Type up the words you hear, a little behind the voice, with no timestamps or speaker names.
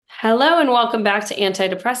Hello and welcome back to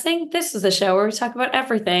Antidepressing. This is the show where we talk about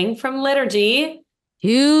everything from liturgy.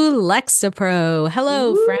 To Lexapro.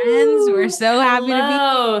 Hello, friends. We're Woo! so happy to be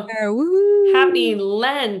Hello. here. Happy Woo!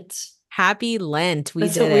 Lent. Happy Lent. We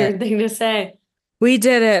That's a did weird it. thing to say. We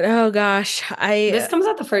did it. Oh gosh. This comes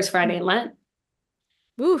out the first Friday in Lent.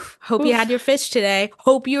 Hope you had Oof. your fish today.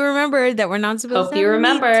 Hope you remembered that we're not supposed Hope to you have meat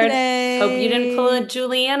remembered. Hope you didn't pull a today.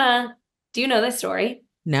 Juliana. Do you know this story?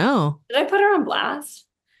 No. Did I put her on blast?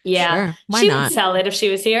 Yeah, Sure. Why she would not? sell it if she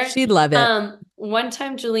was here. She'd love it. One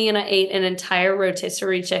time Juliana ate an entire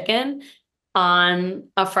rotisserie chicken on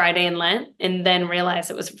a Friday in Lent and then realized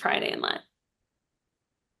it was a Friday in Lent.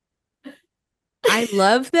 I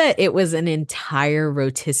love that it was an entire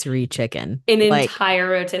rotisserie chicken. An Like, entire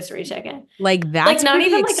rotisserie chicken. like Like that's not pretty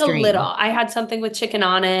even like a little. extreme. I had something with chicken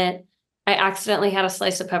on it. I accidentally had a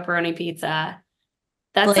slice of pepperoni pizza.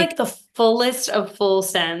 That's like Like the fullest of full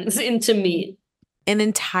sends into meat. an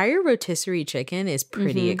entire rotisserie chicken is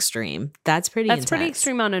pretty Hmm. extreme. That's pretty That's pretty intense.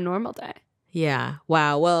 extreme on a normal day. Yeah.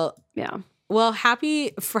 Wow. Yeah. Well,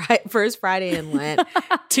 happy first Friday in Lent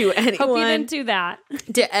to Hope you anyone, didn't do that.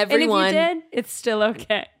 to everyone, And if you did, it's still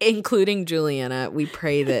okay. including Juliana. We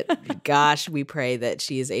pray that, gosh, we pray that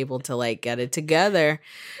she is able to like get it together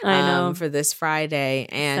I know. for this Friday.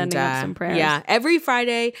 And Sending up some prayers. yeah, every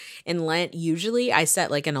Friday in Lent, usually I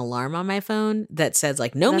set like an alarm on my phone that says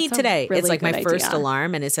like no That's meat a today. really it's like my good first idea.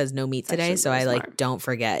 alarm and it says no meat It's today. actually So really I like smart. don't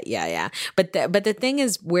forget. Yeah. But the thing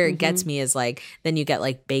is where it gets me is like then you get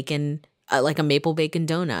like bacon, like a maple bacon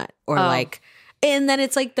donut or Oh. like, and then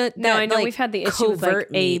it's like No, I know like, we've had the issue with like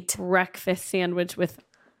covert meat. a breakfast sandwich with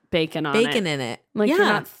bacon on Bacon it. in it. Like yeah. you're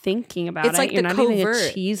not thinking about It's it. like You're the not eating a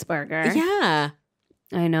covert. cheeseburger. Yeah.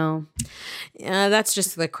 I know. That's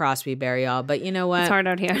just the cross we bear, y'all. But you know what? It's hard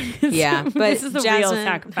out here. Yeah, but this is the real Jasmine,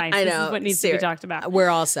 sacrifice. I This know. is what needs to be talked about. We're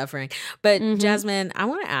all suffering. But Mhm. Jasmine, I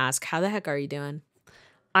want to ask, how the heck are you doing?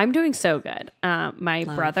 I'm doing so good. My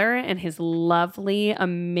Love. brother and his lovely,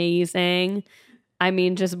 amazing,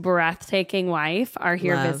 just breathtaking wife are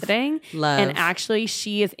here Love. visiting. Love. And actually,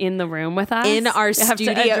 she is in the room with us. In our We have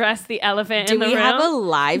studio. to address the elephant Do in the we room. have a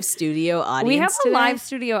live studio audience We have a today? live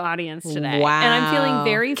studio audience today. Wow. And I'm feeling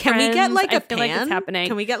very Can we get friends. like I a feel pan? like it's happening.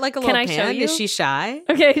 Can we get like a Can little I show pan? you? Is she shy?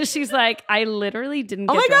 Okay, she's like, I literally didn't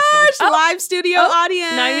get Oh my dressed for this. gosh, live studio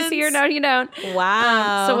audience. Now you see her, now you don't.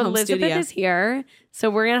 Wow. So home Elizabeth studio. is here. So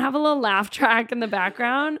we're going to have a little laugh track in the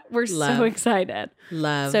background. We're Love. so excited.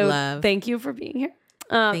 Love, So love. thank you for being here.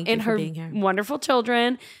 Thank you and for her being here. wonderful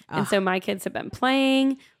children. And Ah. so my kids have been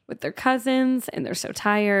playing with their cousins and they're so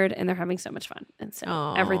tired and they're having so much fun. And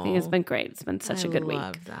so everything has Aw. been great. It's been such a good week. I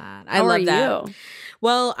love that. How love are that. you?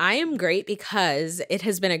 Well, I am great because it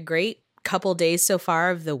has been a great couple days so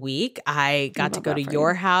far of the week. I got to love go that to for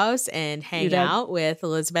your you. house and hang did. out with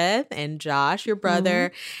Elizabeth and Josh, your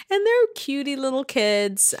brother, and their cutie little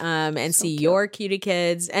kids, and So see cute. your cutie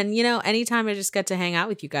kids. And anytime I just get to hang out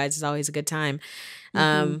with you guys is always a good time.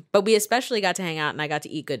 But we especially got to hang out and I got to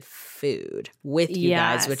eat good food with you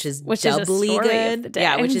guys, Yes, which is which is a doubly story of good. the day.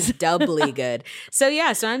 Yeah, which is doubly good. So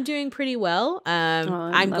I'm doing pretty well. I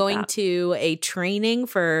I'm love going that. to a training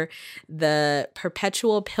for the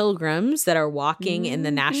perpetual pilgrims that are walking in the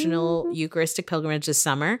National Eucharistic Pilgrimage this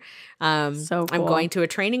summer. So I'm cool. going to a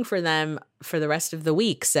training for them for the rest of the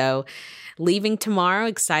week. So leaving tomorrow,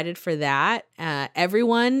 excited for that.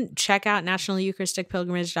 Everyone check out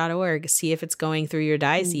nationaleucharisticpilgrimage.org. See if it's going through your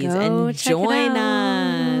diocese Go and check it join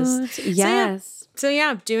us. out. Yes.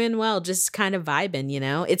 So doing well, just kind of vibing,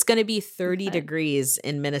 It's going to be 30 Okay. degrees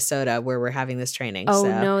in Minnesota where we're having this training. Oh,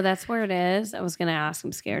 so. no, that's where it is. I was going to ask.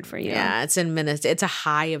 I'm scared for you. Yeah, it's in Minnesota. It's a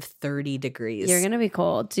high of 30 degrees. You're going to be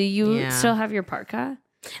cold. Do you Yeah. still have your parka?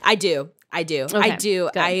 I do. I do. Okay,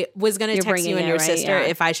 Good. I was going to You're text you bringing and it, your right? sister Yeah.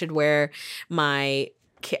 if I should wear my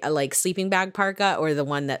like sleeping bag parka or the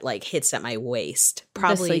one that like hits at my waist.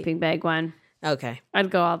 Probably. The sleeping bag one. Okay.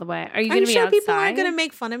 I'd go all the way. Are you Are going you to be sure outside? people aren't going to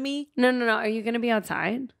make fun of me? No. Are you going to be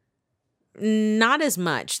outside? Not as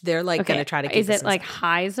much. They're like going to try to keep Is us it like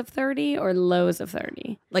highs of 30 or lows of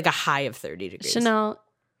 30? like a high of 30 degrees? Chanel,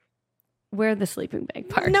 wear the sleeping bag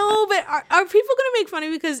parka. No, but are people going to make fun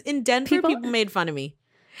of me? Because in Denver, People- people made fun of me.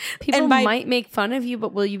 People and by- might make fun of you,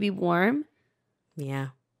 but will you be warm? Yeah.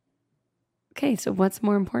 Okay, so what's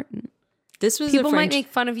more important? This was People a might French. make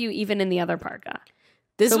fun of you even in the other parka.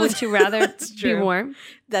 This So was. would you rather That's be true. warm?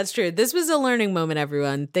 That's true. This was a learning moment,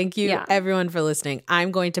 everyone. Thank you, Yeah. everyone, for listening.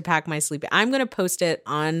 I'm going to pack my sleeping. I'm going to post it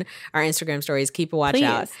on our Instagram stories. Keep a watch Please,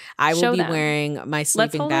 out. I will show be them. wearing my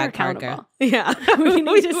sleeping hold her bag parka. accountable. Yeah, We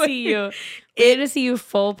need to see you. We need to see you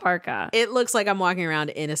full parka. It looks like I'm walking around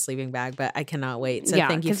in a sleeping bag, but I cannot wait. So yeah,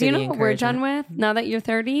 thank you because for you the know what we're encouragement. done with now that you're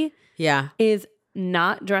 30 Yeah. is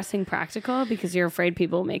not dressing practical because you're afraid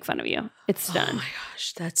people will make fun of you. It's done. Oh my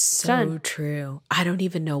gosh, that's so done. true. I don't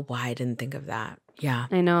even know why I didn't think of that. Yeah.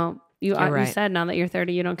 I know. You right. said now that you're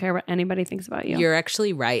 30, you don't care what anybody thinks about you. You're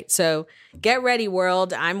actually right. So get ready,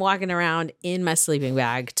 world. I'm walking around in my sleeping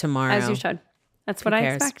bag tomorrow. As you should. That's what I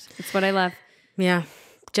expect. It's what I love. Yeah.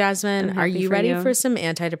 Jasmine, are you ready you. for some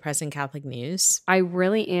antidepressant Catholic news? I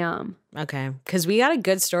really am. Okay, because we got a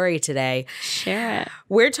good story today. Share it.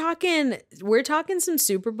 We're talking some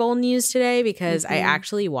Super Bowl news today because I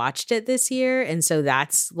actually watched it this year, and so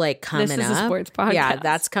that's like coming up. This is a sports podcast. Yeah,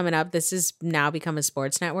 that's coming up. This is now become a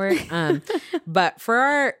sports network. But for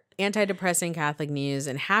our antidepressant Catholic news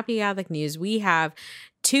and happy Catholic news, we have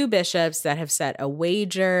 2 bishops that have set a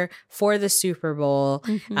wager for the Super Bowl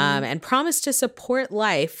and promised to support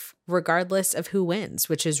life regardless of who wins,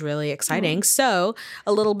 which is really exciting. So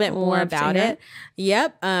a little bit more about it.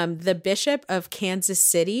 Yep. The Bishop of Kansas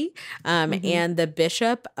City and the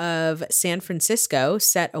Bishop of San Francisco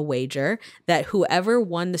set a wager that whoever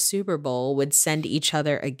won the Super Bowl would send each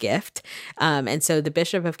other a gift. And so the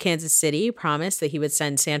Bishop of Kansas City promised that he would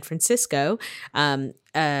send San Francisco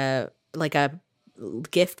like a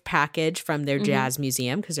gift package from their jazz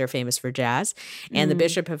museum because they're famous for jazz. And the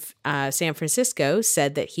Bishop of San Francisco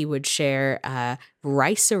said that he would share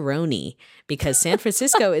rice-a-roni because San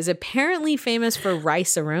Francisco is apparently famous for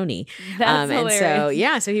rice-a-roni. That's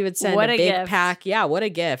hilarious. So he would send what a big gift. pack. Yeah, what a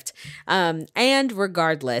gift. And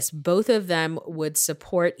regardless, both of them would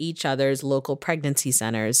support each other's local pregnancy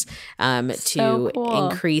centers to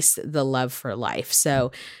increase the love for life.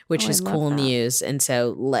 So, which is cool news. And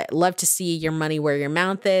so love to see your money where your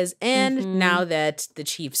mouth is. And now that the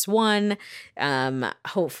Chiefs won,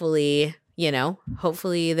 hopefully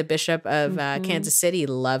the Bishop of Kansas City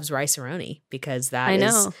loves rice-a-roni because that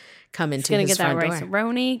is coming to his front door. Get that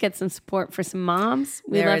rice-a-roni, get some support for some moms.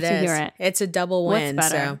 We love to hear it. It's a double win. What's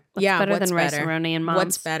better? So, what's better than rice-a-roni and moms?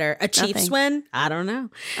 What's better? A Chiefs win? I don't know.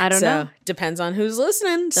 I don't know. Depends on who's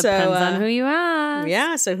listening. Depends on who you ask.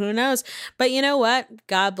 Yeah, so who knows? But you know what?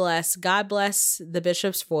 God bless the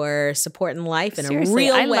bishops for supporting life in a real way.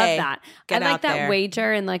 I love that. I like that there.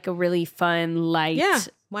 wager in like a really fun, light,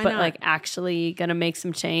 why but not? like actually gonna make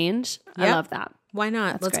some change. I love that. Why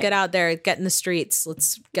not? Let's get out there, get in the streets.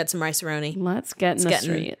 Let's get some rice-a-roni. Let's get in the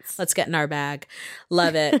streets. Let's get in our bag.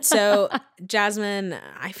 Love it. So, Jasmine,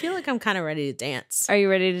 I feel like I'm kind of ready to dance. Are you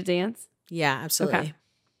ready to dance? Yeah, absolutely. Okay.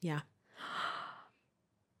 Yeah.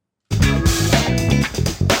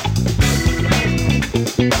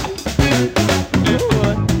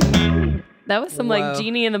 That was some like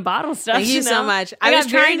genie in the bottle stuff. Thank you so much. I was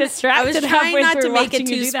trying not to make it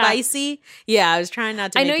too spicy. Yeah, I was trying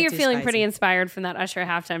not to. I know you're feeling pretty inspired from that Usher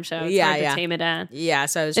halftime show. It's hard to tame it in. Yeah,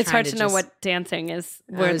 so it's hard to know what dancing is,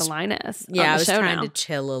 where the line is. Yeah, I was trying to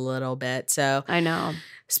chill a little bit. So I know.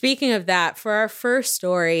 Speaking of that, for our first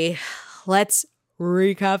story, let's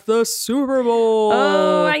recap the Super Bowl.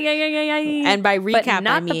 Oh, yeah. And by recap, but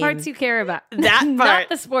not I mean the parts you care about. That part. Not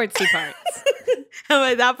the sportsy parts.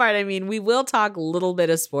 By that part, I mean, we will talk a little bit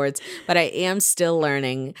of sports, but I am still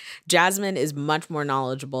learning. Jasmine is much more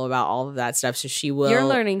knowledgeable about all of that stuff, so she will. You're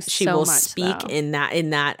learning she so will much, speak though. in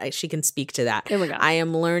that. She can speak to that. There we go. I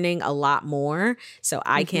am learning a lot more, so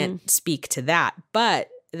I can't speak to that. But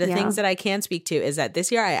the things that I can speak to is that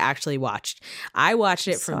this year I actually watched. I watched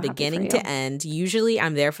it from beginning to end. Usually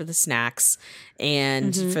I'm there for the snacks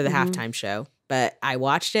and for the halftime show. But I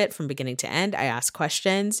watched it from beginning to end. I asked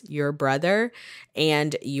questions. Your brother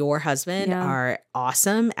and your husband are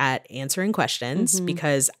awesome at answering questions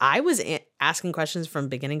because I was asking questions from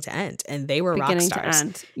beginning to end, and they were rock stars. To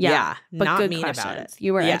end. Yeah, but not good mean questions. about it.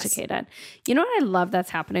 You were educated. You know what I love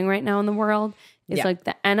that's happening right now in the world? It's like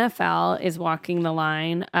the NFL is walking the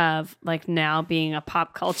line of like now being a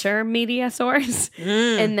pop culture media source.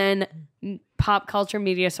 And then pop culture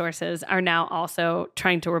media sources are now also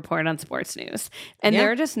trying to report on sports news. And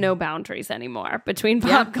there are just no boundaries anymore between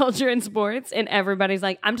pop culture and sports. And everybody's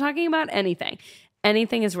like, I'm talking about anything.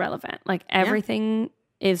 Anything is relevant. Like everything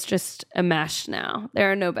is just a mesh now.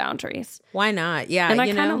 There are no boundaries. Why not? Yeah. And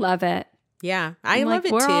I kind of love it. Yeah. I love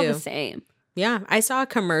it we're too. We're all the same. Yeah, I saw a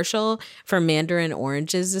commercial for Mandarin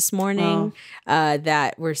Oranges this morning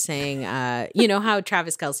that were saying, you know how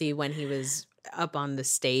Travis Kelce, when he was up on the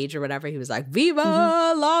stage or whatever, he was like,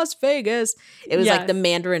 Viva Las Vegas. It was like the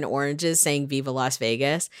Mandarin Oranges saying Viva Las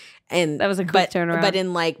Vegas. And that was a quick turnaround.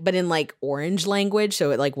 But in like orange language,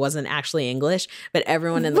 so it like wasn't actually English. But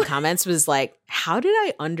everyone in the comments was like, "How did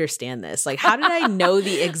I understand this? Like, how did I know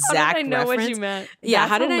the exact how did I know reference? What you meant? Yeah,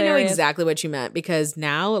 how did I know hilarious. exactly what you meant? Because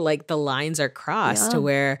now like the lines are crossed to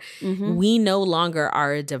where we no longer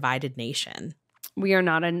are a divided nation. we are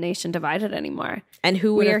not a nation divided anymore. And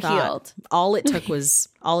who would have thought? Healed. All it took was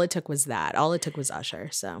that. All it took was Usher.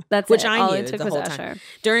 So that's which it. I All knew it took the was whole Usher. time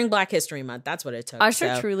during Black History Month. That's what it took.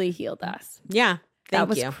 Usher truly healed us. Yeah. That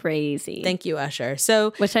was you. crazy. Thank you, Usher.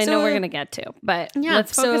 So, which I know we're going to get to, but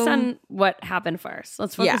let's focus on what happened first.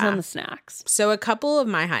 Let's focus on the snacks. So a couple of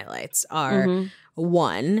my highlights are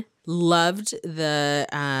one, loved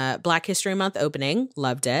the Black History Month opening.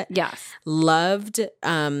 Loved it. Yes. Loved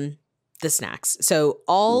the snacks. So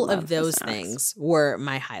all of those things were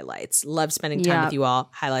my highlights. Love spending time with you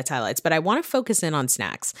all. Highlights. But I want to focus in on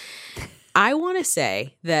snacks. I want to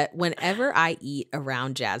say that whenever I eat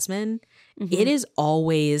around Jasmine, it is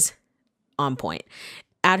always on point.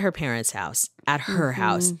 At her parents' house, at her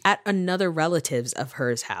house, at another relative's of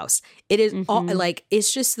hers house. It is all like,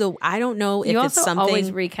 it's just I don't know if it's something. You also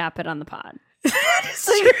always recap it on the pod.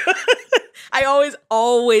 I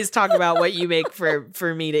always talk about what you make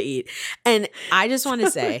for me to eat. And I just want to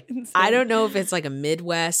say, I don't know if it's like a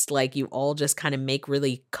Midwest, like you all just kind of make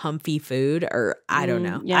really comfy food, or I don't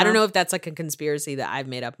know. Yeah. I don't know if that's like a conspiracy that I've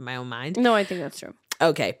made up in my own mind. No, I think that's true.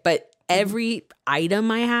 Okay. But every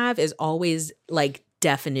item I have is always like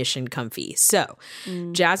definition comfy. So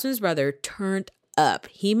Jasmine's brother turned up.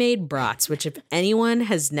 He made brats, which if anyone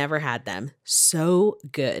has never had them, so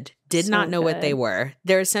good. Did not know what they were.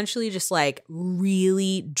 They're essentially just like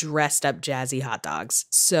really dressed up jazzy hot dogs.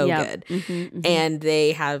 So good. And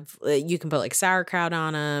they have, you can put like sauerkraut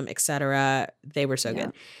on them, etc. They were so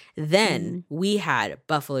good. Then we had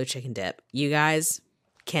buffalo chicken dip. You guys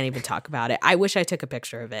can't even talk about it. I wish I took a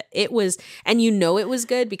picture of it. It was, and you know it was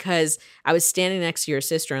good because I was standing next to your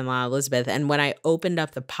sister-in-law, Elizabeth, and when I opened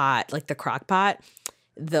up the pot, like the crock pot,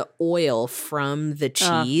 the oil from the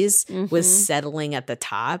cheese was settling at the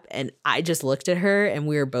top, and I just looked at her and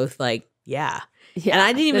we were both like, yeah. And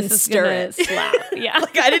I didn't even stir it. Slap. Yeah.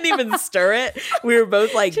 Like I didn't even stir it. We were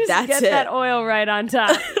both like, just that's get it. that oil right on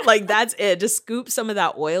top. Like that's it. Just scoop some of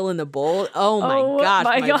that oil in the bowl. Oh my gosh.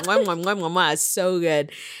 My God. Mwah, so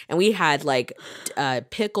good. And we had like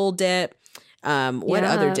pickle dip. What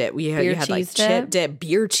other dip? You had like chip dip,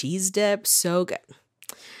 beer cheese dip. So good.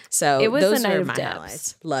 So it was those the night were of my dips.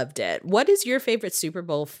 highlights. Loved it. What is your favorite Super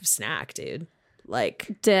Bowl snack, dude?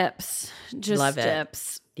 Like dips. Just love it.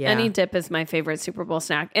 dips. Yeah. Any dip is my favorite Super Bowl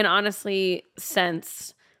snack. And honestly,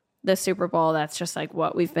 since the Super Bowl, that's just like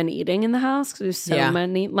what we've been eating in the house because there's so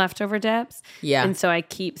many leftover dips. Yeah. And so I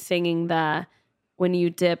keep singing the "When you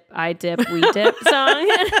dip, I dip, we dip" song.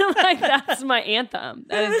 Like that's my anthem.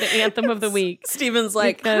 That is the anthem of the week. Steven's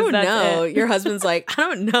like, I don't know. Your husband's like, I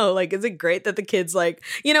don't know. Like, is it great that the kids like,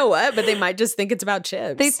 you know what? But they might just think it's about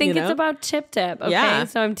chips. They think it's about chip dip. Okay. Yeah.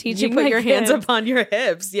 So I'm teaching you put my your kids. hands up on your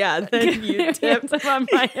hips. Yeah. Then you dip. Hands up on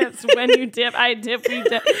my hips. When you dip, I dip, we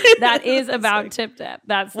dip. That is about chip dip.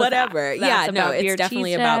 That's whatever. That's yeah. No, it's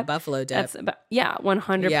definitely about buffalo dip. That's about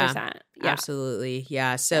 100%. Yeah. Absolutely.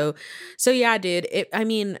 Yeah. So yeah, dude.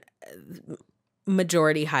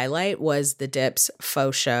 Majority highlight was the dips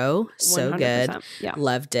faux show. So good. Yeah.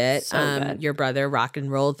 Loved it. So good. Your brother rock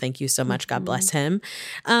and rolled. Thank you so much. God bless him.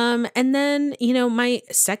 And then, my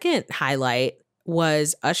second highlight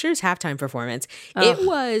was Usher's halftime performance. It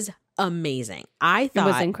was amazing. I thought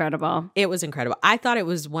it was incredible. It was incredible. I thought it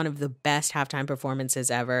was one of the best halftime performances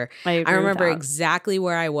ever. I remember exactly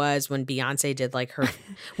where I was when Beyonce did like her,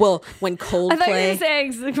 when Coldplay. I thought you were going to say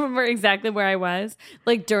I remember exactly where I was,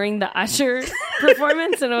 like during the Usher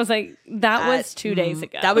performance, and I was like, that was 2 days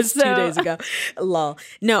ago. That was 2 days ago. Lol.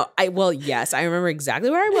 No, yes, I remember exactly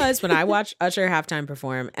where I was when I watched Usher halftime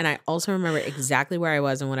perform, and I also remember exactly where I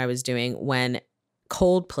was and what I was doing when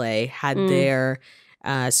Coldplay had their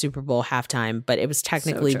Super Bowl halftime, but it was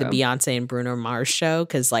technically the Beyonce and Bruno Mars show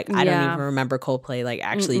because I don't even remember Coldplay like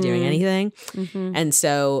actually doing anything. And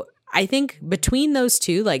so I think between those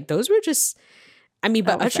two, like those were just,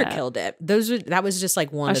 but Usher killed it. That was just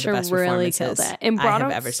like one Usher of the best really performances killed it and brought I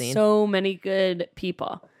have out ever seen. So many good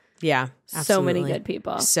people. Yeah, absolutely. So many good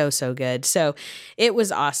people. So good. So it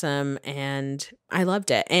was awesome and I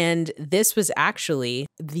loved it. And this was actually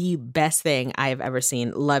the best thing I have ever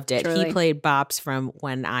seen. Loved it. Truly. He played bops from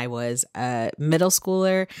when I was a middle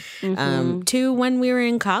schooler to when we were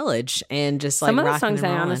in college and just some of the songs I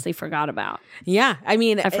honestly forgot about. Yeah.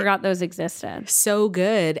 I forgot those existed. So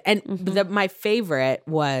good. And my favorite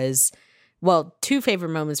was, two favorite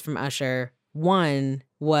moments from Usher. One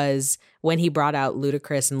was when he brought out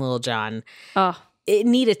Ludacris and Lil Jon. Oh, it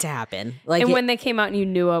needed to happen. When they came out and you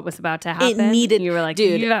knew what was about to happen, you were like,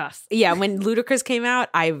 dude, yes. Yeah, when Ludacris came out,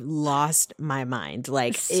 I lost my mind.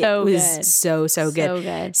 Like so it was good. so good. So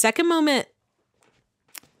good. Second moment.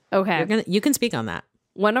 Okay. You can speak on that.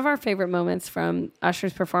 one of our favorite moments from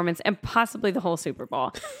Usher's performance, and possibly the whole Super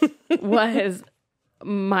Bowl, was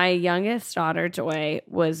my youngest daughter, Joy,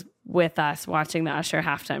 was with us watching the Usher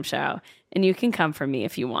halftime show. And you can come for me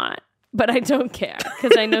if you want, but I don't care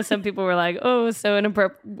because I know some people were like, oh, so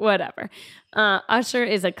inappropriate, whatever. Usher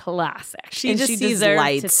is a classic. She just sees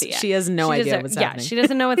lights. She has no idea what's happening. Yeah, she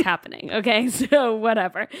doesn't know what's happening. Okay, so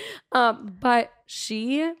whatever. But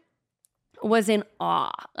she was in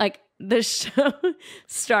awe. Like, the show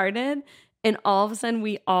started and all of a sudden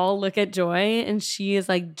we all look at Joy and she is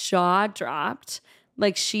like jaw dropped.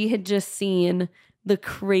 Like she had just seen the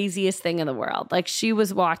craziest thing in the world. Like she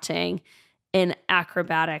was watching an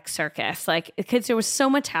acrobatic circus. Like, because there was so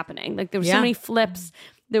much happening. Like there were so many flips,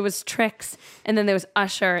 there was tricks, and then there was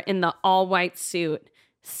Usher in the all white suit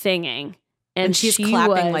singing. And she's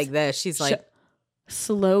clapping like this. She's like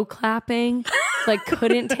slow clapping, like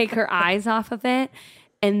couldn't take her eyes off of it.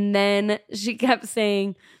 And then she kept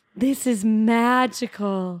saying, "This is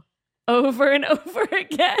magical," over and over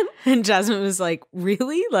again. And Jasmine was like,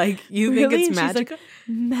 really? Like, you think it's magical? Like,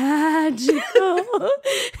 magical.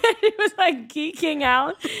 And he was like geeking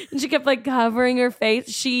out. And she kept like covering her face.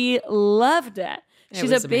 She loved it.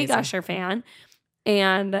 She's a big Usher fan.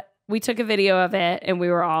 And we took a video of it and we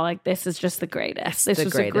were all like, this is just the greatest. This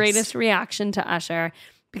was the greatest reaction to Usher.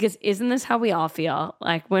 Because isn't this how we all feel?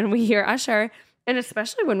 Like when we hear Usher, and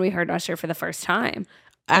especially when we heard Usher for the first time.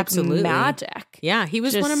 Absolutely. Magic. Yeah, he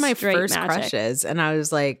was one of my first crushes. And I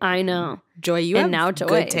was like, I know. Joy, you have now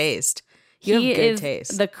good taste. You have good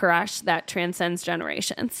taste. The crush that transcends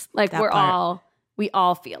generations. Like we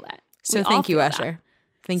all feel it. So thank you, Usher.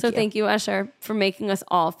 Thank you, Usher, for making us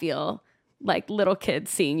all feel like little kids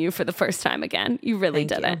seeing you for the first time again. You really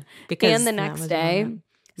did it. And the next day,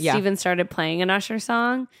 Steven started playing an Usher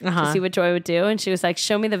song to see what Joy would do. And she was like,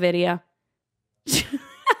 show me the video.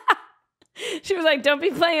 She was like, don't be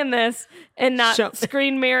playing this and not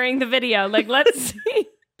screen mirroring the video. Like, let's see.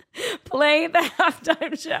 Play the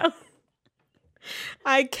halftime show.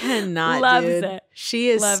 I cannot, Loves dude. it. She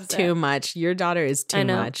is too much. Your daughter is too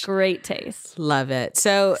much. Great taste. Love it.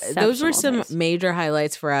 So those were some major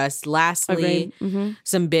highlights for us. Lastly,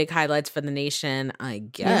 some big highlights for the nation, I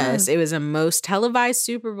guess. It was a most televised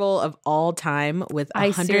Super Bowl of all time with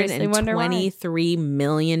 123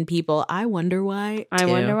 million people. I wonder why. I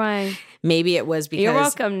wonder why. Maybe it was because... You're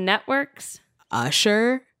welcome, networks.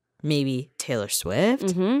 Usher. Maybe Taylor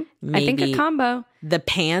Swift. Maybe I think a combo. The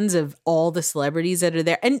pans of all the celebrities that are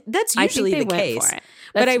there. And that's usually the case. For it.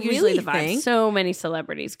 But I really think so many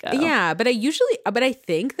celebrities go. Yeah, but I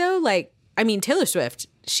think though, like, I mean, Taylor Swift,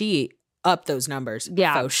 she upped those numbers.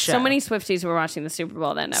 Yeah. For sure. So many Swifties were watching the Super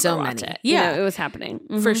Bowl that never watched it. Yeah. You know, it was happening.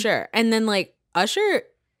 For sure. And then like Usher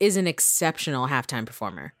is an exceptional halftime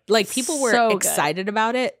performer. Like people were excited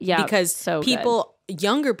about it because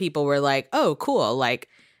younger people were like, oh, cool. Like,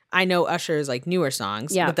 I know Usher's like newer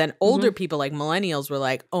songs, but then older people like millennials were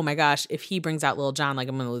like, oh my gosh, if he brings out Lil Jon, like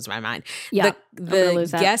I'm going to lose my mind. Yeah, the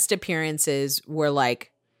guest appearances were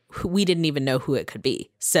like, we didn't even know who it could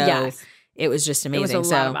be. So it was just amazing. It was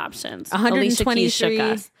a lot of options.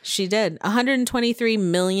 123, she did. 123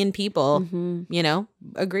 million people, you know,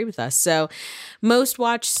 agree with us. So most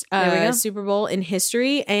watched Super Bowl in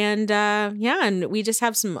history. And and we just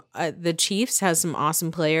have some, the Chiefs has some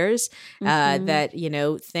awesome players that, you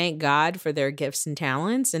know, thank God for their gifts and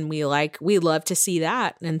talents. And we love to see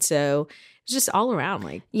that. And so it's just all around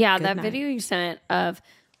like. Yeah, that video you sent of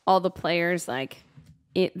all the players, like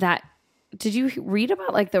did you read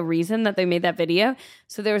about like the reason that they made that video?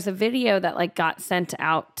 So there was a video that like got sent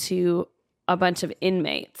out to a bunch of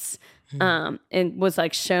inmates and was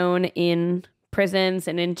like shown in prisons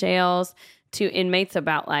and in jails to inmates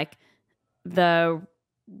about like the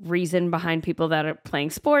reason behind people that are playing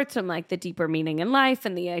sports and like the deeper meaning in life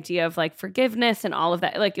and the idea of like forgiveness and all of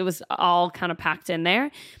that. Like it was all kind of packed in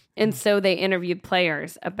there. And so they interviewed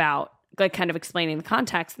players about like kind of explaining the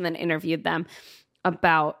context and then interviewed them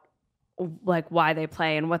about like why they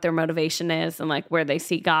play and what their motivation is and like where they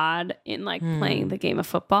see God in like playing the game of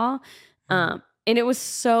football. And it was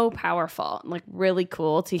so powerful and like really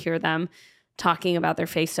cool to hear them talking about their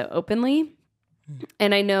faith so openly.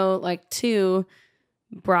 And I know like too,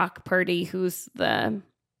 Brock Purdy, who's the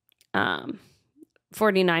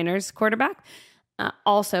 49ers quarterback,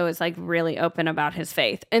 also is like really open about his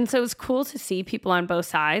faith. And so it's cool to see people on both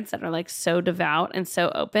sides that are like so devout and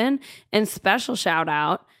so open. And special shout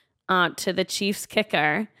out to the Chiefs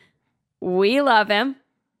kicker. We love him.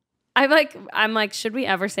 I'm like, should we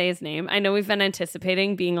ever say his name? I know we've been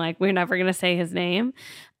anticipating being like, we're never going to say his name.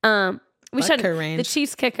 We should. The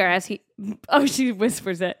Chiefs kicker, she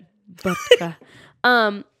whispers it.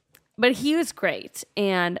 but he was great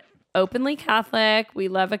and openly Catholic. We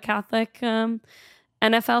love a Catholic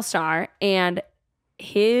NFL star. And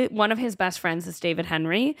one of his best friends is David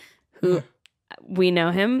Henry, who we know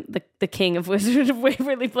him, the king of Wizard of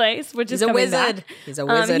Waverly Place, which is a wizard. Back. He's a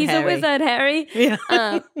wizard. He's Harry. a wizard, Harry.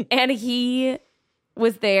 Yeah. And he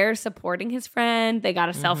was there supporting his friend. They got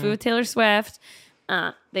a selfie with Taylor Swift.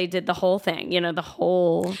 They did the whole thing, the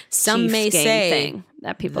whole some Chiefs may game say thing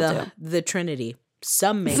that people do. The Trinity.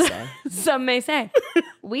 Some may say. Some may say.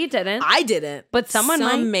 We didn't. I didn't. But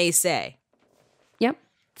some may say. Yep.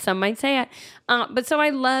 Some might say it. But so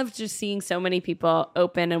I love just seeing so many people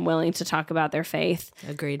open and willing to talk about their faith.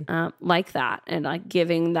 Agreed. Like that, and like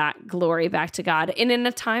giving that glory back to God. And in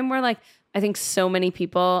a time where like I think so many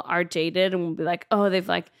people are jaded and will be like, oh, they've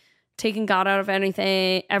like taken God out of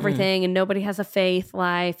everything, and nobody has a faith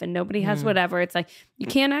life and nobody has whatever. It's like you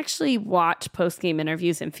can't actually watch post-game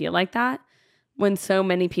interviews and feel like that when so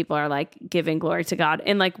many people are like giving glory to God.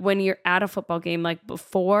 And like when you're at a football game, like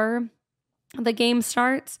before the game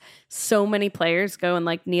starts, so many players go and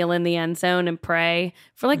like kneel in the end zone and pray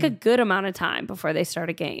for like a good amount of time before they start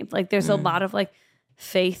a game. Like there's a lot of like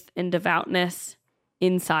faith and devoutness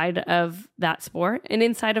inside of that sport and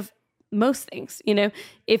inside of most things,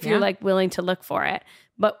 if you're like willing to look for it.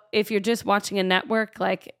 But if you're just watching a network,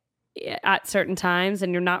 like at certain times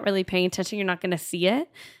and you're not really paying attention, you're not going to see it.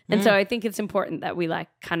 And so I think it's important that we like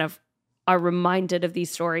kind of are reminded of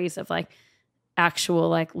these stories of like actual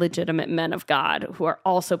like legitimate men of God who are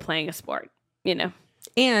also playing a sport,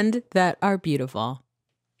 and that are beautiful.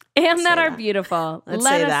 And that are beautiful. Let's Let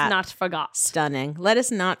say us that. not forget. Stunning. Let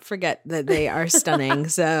us not forget that they are stunning.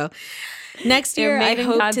 So next They're year, I made in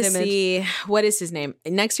hope God's to image. see, what is his name?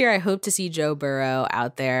 Next year, I hope to see Joe Burrow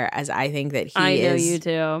out there, as I think that he I know is you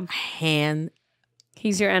do.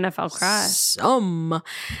 He's your NFL crush. So,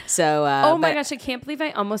 Oh my gosh, I can't believe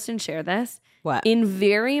I almost didn't share this. What? In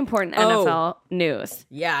very important NFL news.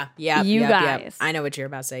 Yeah. You guys. I know what you're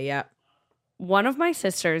about to say. Yeah. One of my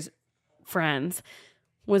sister's friends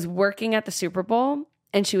was working at the Super Bowl,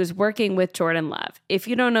 and she was working with Jordan Love. If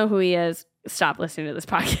you don't know who he is, stop listening to this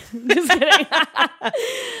podcast. Just kidding.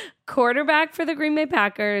 Quarterback for the Green Bay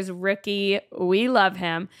Packers, rookie. We love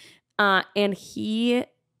him. And he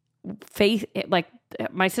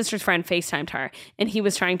my sister's friend FaceTimed her, and he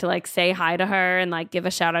was trying to like say hi to her and like give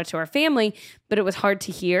a shout out to her family, but it was hard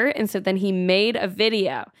to hear. And so then he made a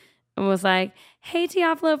video and was like, hey,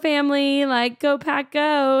 Teofilo family, like go Pack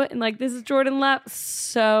go. And like, this is Jordan Love.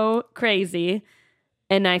 So crazy.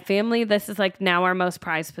 And my family, this is like now our most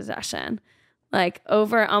prized possession. Like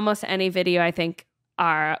over almost any video I think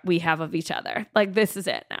we have of each other. Like this is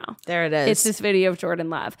it now. There it is. It's this video of Jordan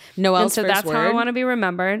Love. Noelle's so first that's word. how I want to be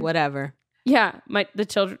remembered. Whatever. Yeah. The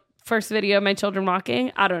children first video of my children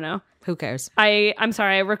walking. I don't know. Who cares? I'm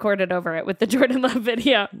sorry. I recorded over it with the Jordan Love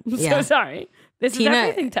video. I'm so sorry. This is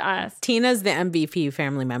everything to us. Tina's the MVP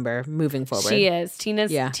family member moving forward. She is.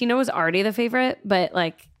 Tina was already the favorite, but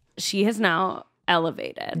like she has now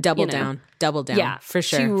elevated. Double down. Yeah, for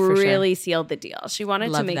sure. She really sealed the deal. She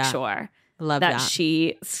wanted to make sure that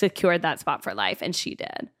she secured that spot for life, and she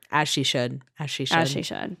did. As she should. So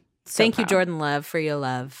Thank you, proud. Jordan Love, for your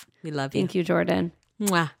love. We love you. Thank you, Jordan.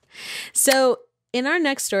 Mwah. So in our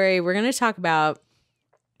next story, we're going to talk about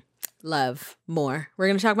love more. We're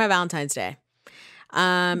going to talk about Valentine's Day.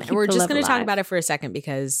 And we're just going to talk about it for a second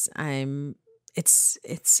because I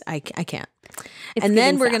can't. And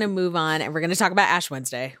then we're going to move on and we're going to talk about Ash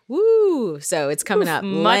Wednesday. Woo! So it's coming up.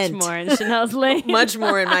 Much Lent. more in Chanel's lane. Much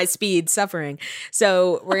more in my speed suffering.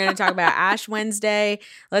 So we're going to talk about Ash Wednesday.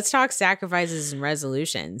 Let's talk sacrifices and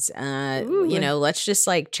resolutions. Let's just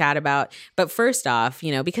like chat about, but first off,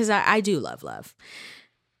 because I do love.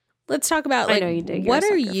 Let's talk about like, what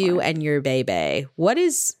are you and your baby? What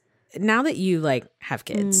is, now that you like have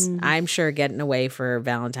kids, I'm sure getting away for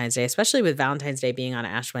Valentine's Day, especially with Valentine's Day being on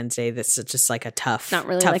Ash Wednesday, that's just like a tough, not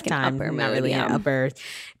really tough like time. an upper Not mood, really yeah. an upper.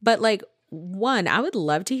 But like I would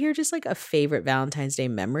love to hear just like a favorite Valentine's Day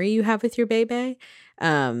memory you have with your baby.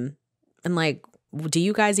 And like, do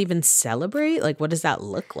you guys even celebrate? Like, what does that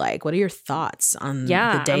look like? What are your thoughts on the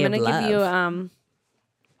day of love?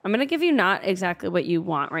 I'm going to give you not exactly what you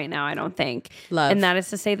want right now, I don't think. Love. And that is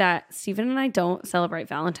to say that Stephen and I don't celebrate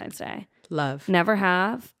Valentine's Day. Love. Never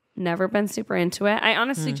have. Never been super into it. I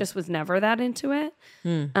honestly just was never that into it.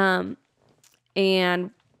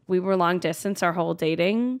 And we were long distance our whole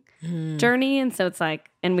dating journey. And so it's like,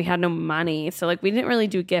 and we had no money. So like we didn't really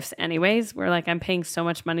do gifts anyways. We're like, I'm paying so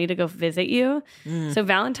much money to go visit you. So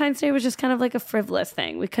Valentine's Day was just kind of like a frivolous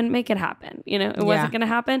thing. We couldn't make it happen. It wasn't going to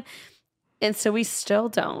happen. And so we still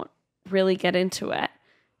don't really get into it.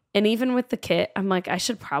 And even with the kid, I'm like, I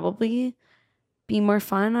should probably be more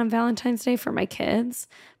fun on Valentine's Day for my kids.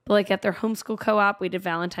 But like at their homeschool co-op, we did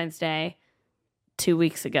Valentine's Day 2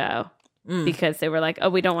 weeks ago because they were like, oh,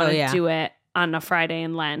 we don't want to do it on a Friday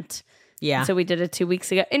in Lent. Yeah. So we did it 2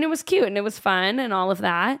 weeks ago. And it was cute and it was fun and all of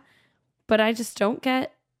that. But I just don't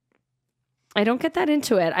get that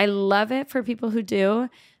into it. I love it for people who do.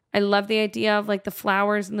 I love the idea of like the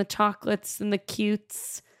flowers and the chocolates and the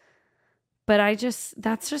cutes. But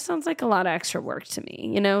that just sounds like a lot of extra work to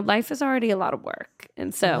me. You know, life is already a lot of work.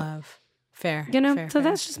 And so, fair. You know, fair.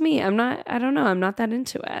 That's just me. I don't know. I'm not that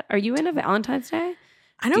into it. Are you into Valentine's Day?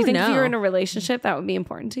 I don't know. Do you think if you're in a relationship, that would be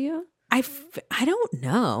important to you? I don't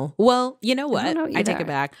know. Well, you know what? I take it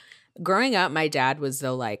back. Growing up, my dad was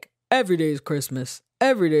the like, every day is Christmas.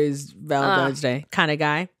 Every day is Valentine's Day kind of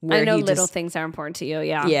guy. I know little things are important to you.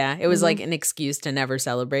 Yeah. Yeah. It was like an excuse to never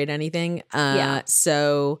celebrate anything.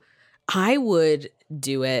 So I would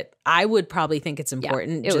do it. I would probably think it's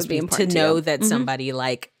important it would be important to know that somebody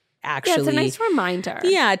like actually. Yeah, it's a nice reminder.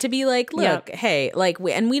 Yeah. To be like, look, hey, like,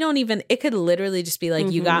 and we don't even, it could literally just be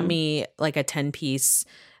like, you got me like a 10-piece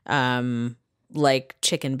like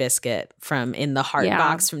chicken biscuit from in the heart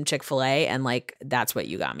box from Chick-fil-A, and like that's what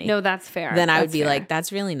you got me. No, that's fair. Then I would be like,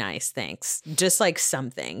 that's really nice, thanks. Just like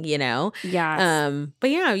something, you know? Yeah. But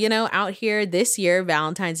yeah, you know, out here this year,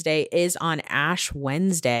 Valentine's Day is on Ash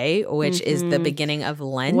Wednesday, which is the beginning of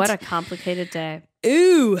Lent. What a complicated day.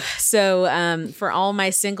 Ooh. So for all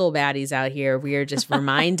my single baddies out here, we are just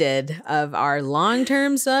reminded of our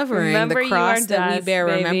long-term suffering, Remember the cross that dust, we bear.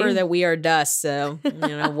 baby. Remember that we are dust. So, you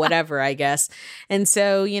know, whatever, I guess. And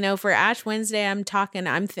so, you know, for Ash Wednesday, I'm talking,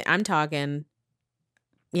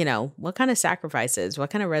 you know, what kind of sacrifices,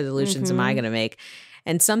 what kind of resolutions am I going to make?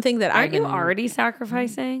 And something that Aren't you already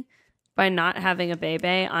sacrificing by not having a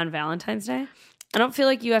baby on Valentine's Day? I don't feel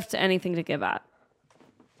like you have anything to give up.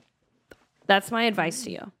 That's my advice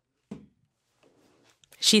to you.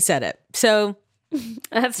 She said it. So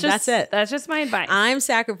that's it. That's just my advice. I'm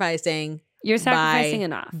sacrificing. You're sacrificing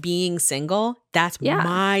enough. Being single, that's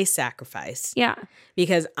my sacrifice. Yeah.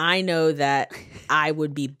 Because I know that I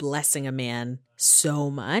would be blessing a man so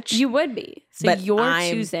much. You would be. So but you're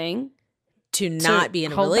choosing to not be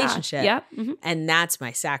in a relationship. Yep. Mm-hmm. And that's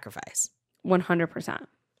my sacrifice. 100%.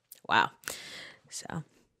 Wow. So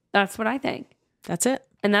that's what I think. That's it.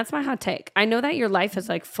 And that's my hot take. I know that your life is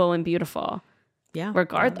like full and beautiful. Yeah.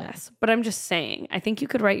 Regardless. But I'm just saying, I think you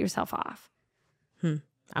could write yourself off.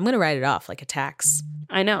 I'm going to write it off like a tax.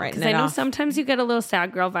 I know. Because I know sometimes you get a little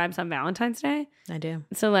sad girl vibes on Valentine's Day. I do.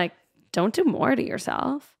 So like, don't do more to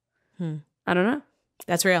yourself. I don't know.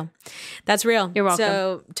 That's real. That's real. You're welcome.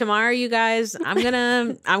 So tomorrow, you guys, I'm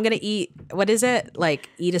gonna eat. What is it? Like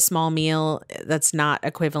eat a small meal that's not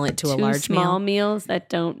equivalent to a large meal. Small meals that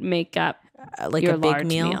don't make up like your a big large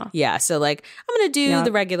meal. Yeah. So like I'm gonna do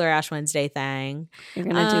the regular Ash Wednesday thing. You're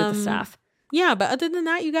gonna do the stuff. Yeah, but other than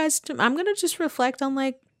that, you guys, I'm gonna just reflect on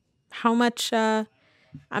like how much I'm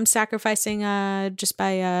sacrificing just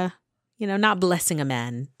by you know, not blessing a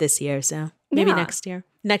man this year. So maybe next year.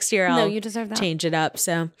 Next year I'll you deserve that. Change it up.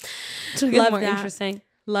 So love more interesting.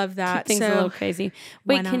 Love that. Keep things a little crazy.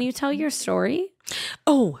 Wait, can you tell your story?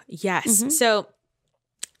 Oh, yes. So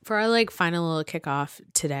for our like final little kickoff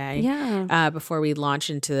today, before we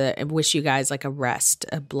launch into the wish you guys like a blessed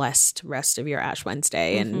rest of your Ash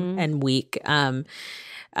Wednesday and week. I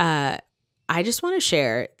just want to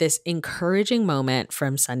share this encouraging moment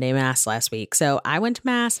from Sunday Mass last week. So I went to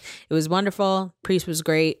Mass. It was wonderful. Priest was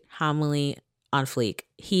great. Homily on fleek.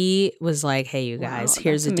 He was like, hey, you guys,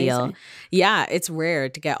 here's the deal. Yeah, it's rare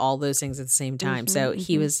to get all those things at the same time. So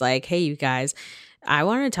he was like, hey, you guys, I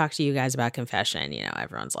want to talk to you guys about confession. You know,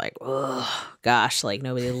 everyone's like, oh, gosh, like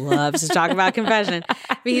nobody loves to talk about confession.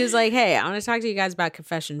 But he was like, hey, I want to talk to you guys about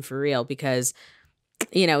confession for real because,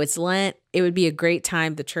 you know, it's Lent. It would be a great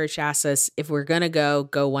time. The church asks us if we're going to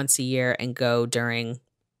go once a year and go during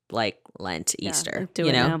like Lent, Easter, like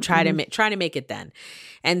you know, try to make it then.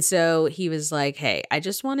 And so he was like, hey, I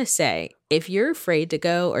just want to say, if you're afraid to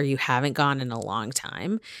go or you haven't gone in a long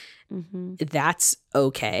time, that's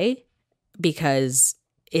okay because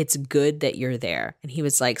it's good that you're there. And he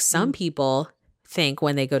was like, some people think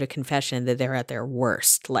when they go to confession that they're at their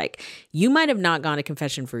worst. Like you might have not gone to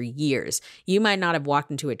confession for years. You might not have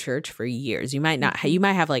walked into a church for years. You might not, you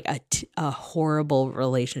might have like a horrible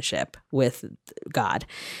relationship with God.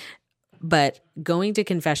 But going to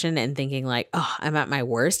confession and thinking like, oh, I'm at my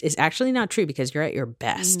worst is actually not true because you're at your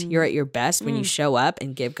best. You're at your best when you show up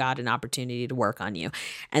and give God an opportunity to work on you.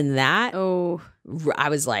 And that, I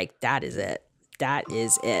was like, that is it. That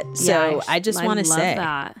is it. So I just want to say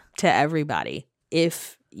to everybody,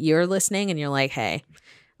 if you're listening and you're like, hey,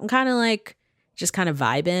 I'm kind of like just kind of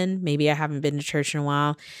vibing. Maybe I haven't been to church in a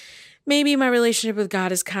while. Maybe my relationship with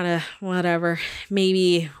God is kind of whatever.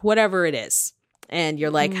 Maybe whatever it is. And you're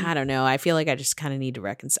like, I don't know. I feel like I just kind of need to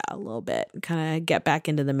reconcile a little bit and kind of get back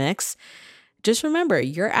into the mix. Just remember,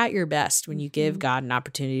 you're at your best when you give God an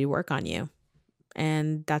opportunity to work on you.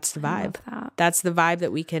 And that's the vibe. That's the vibe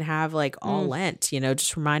that we can have like all Lent, you know,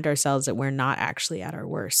 just remind ourselves that we're not actually at our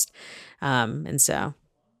worst. And so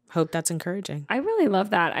hope that's encouraging. I really love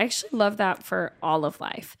that. I actually love that for all of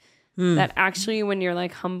life. That actually when you're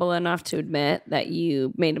like humble enough to admit that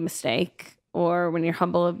you made a mistake, or when you're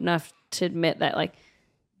humble enough to admit that like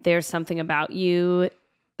there's something about you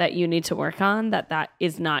that you need to work on, that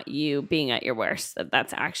is not you being at your worst,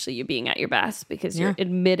 that's actually you being at your best, because you're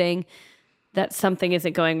admitting that something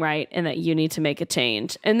isn't going right and that you need to make a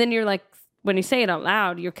change. And then you're like, when you say it out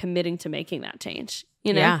loud, you're committing to making that change.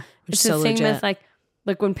 You know, yeah, it's the same as like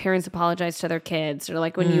when parents apologize to their kids, or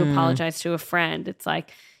like when you apologize to a friend. It's like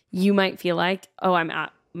you might feel like, oh, I'm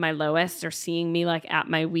at my lowest, or seeing me like at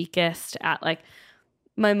my weakest, at like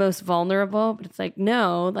my most vulnerable. But it's like,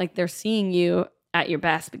 no, like they're seeing you at your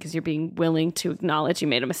best because you're being willing to acknowledge you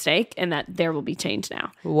made a mistake and that there will be change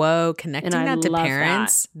now. Whoa, connecting that to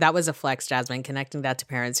parents. That was a flex, Jasmine, connecting that to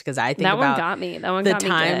parents, because I think that about one got me. That one got me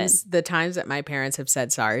good. The times that my parents have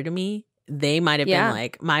said sorry to me, they might have been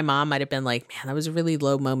like, my mom might have been like, man, that was a really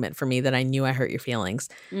low moment for me that I knew I hurt your feelings.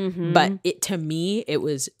 But to me, it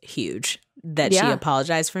was huge that she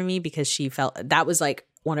apologized for me, because she felt that was like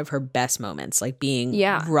one of her best moments, like being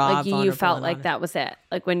raw, like you felt like that was it,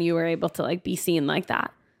 like when you were able to like be seen like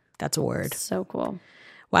that. That's a word. So cool.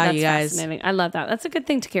 Wow, that's you guys, fascinating. I love that. That's a good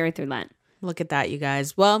thing to carry through Lent. Look at that, you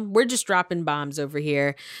guys. Well, we're just dropping bombs over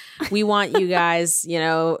here. We want you guys, you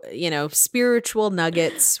know, spiritual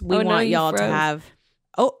nuggets. We want y'all to have.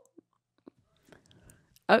 Oh,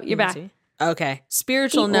 you're back. Okay,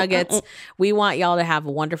 spiritual nuggets. We want y'all to have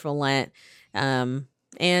a wonderful Lent.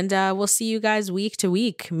 And we'll see you guys week to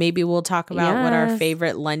week. Maybe we'll talk about what our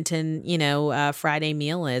favorite Lenten, Friday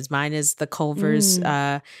meal is. Mine is the Culver's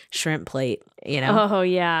shrimp plate, Oh,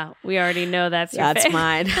 yeah. We already know that's your That's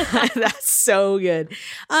mine. That's so good.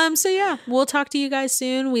 So, yeah, we'll talk to you guys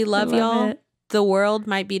soon. We love y'all. The world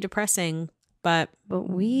might be depressing, but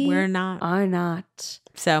we're not. Are not.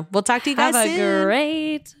 So, we'll talk to you guys soon. Have a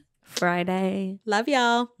great Friday. Love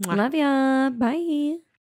y'all. Love ya. Bye.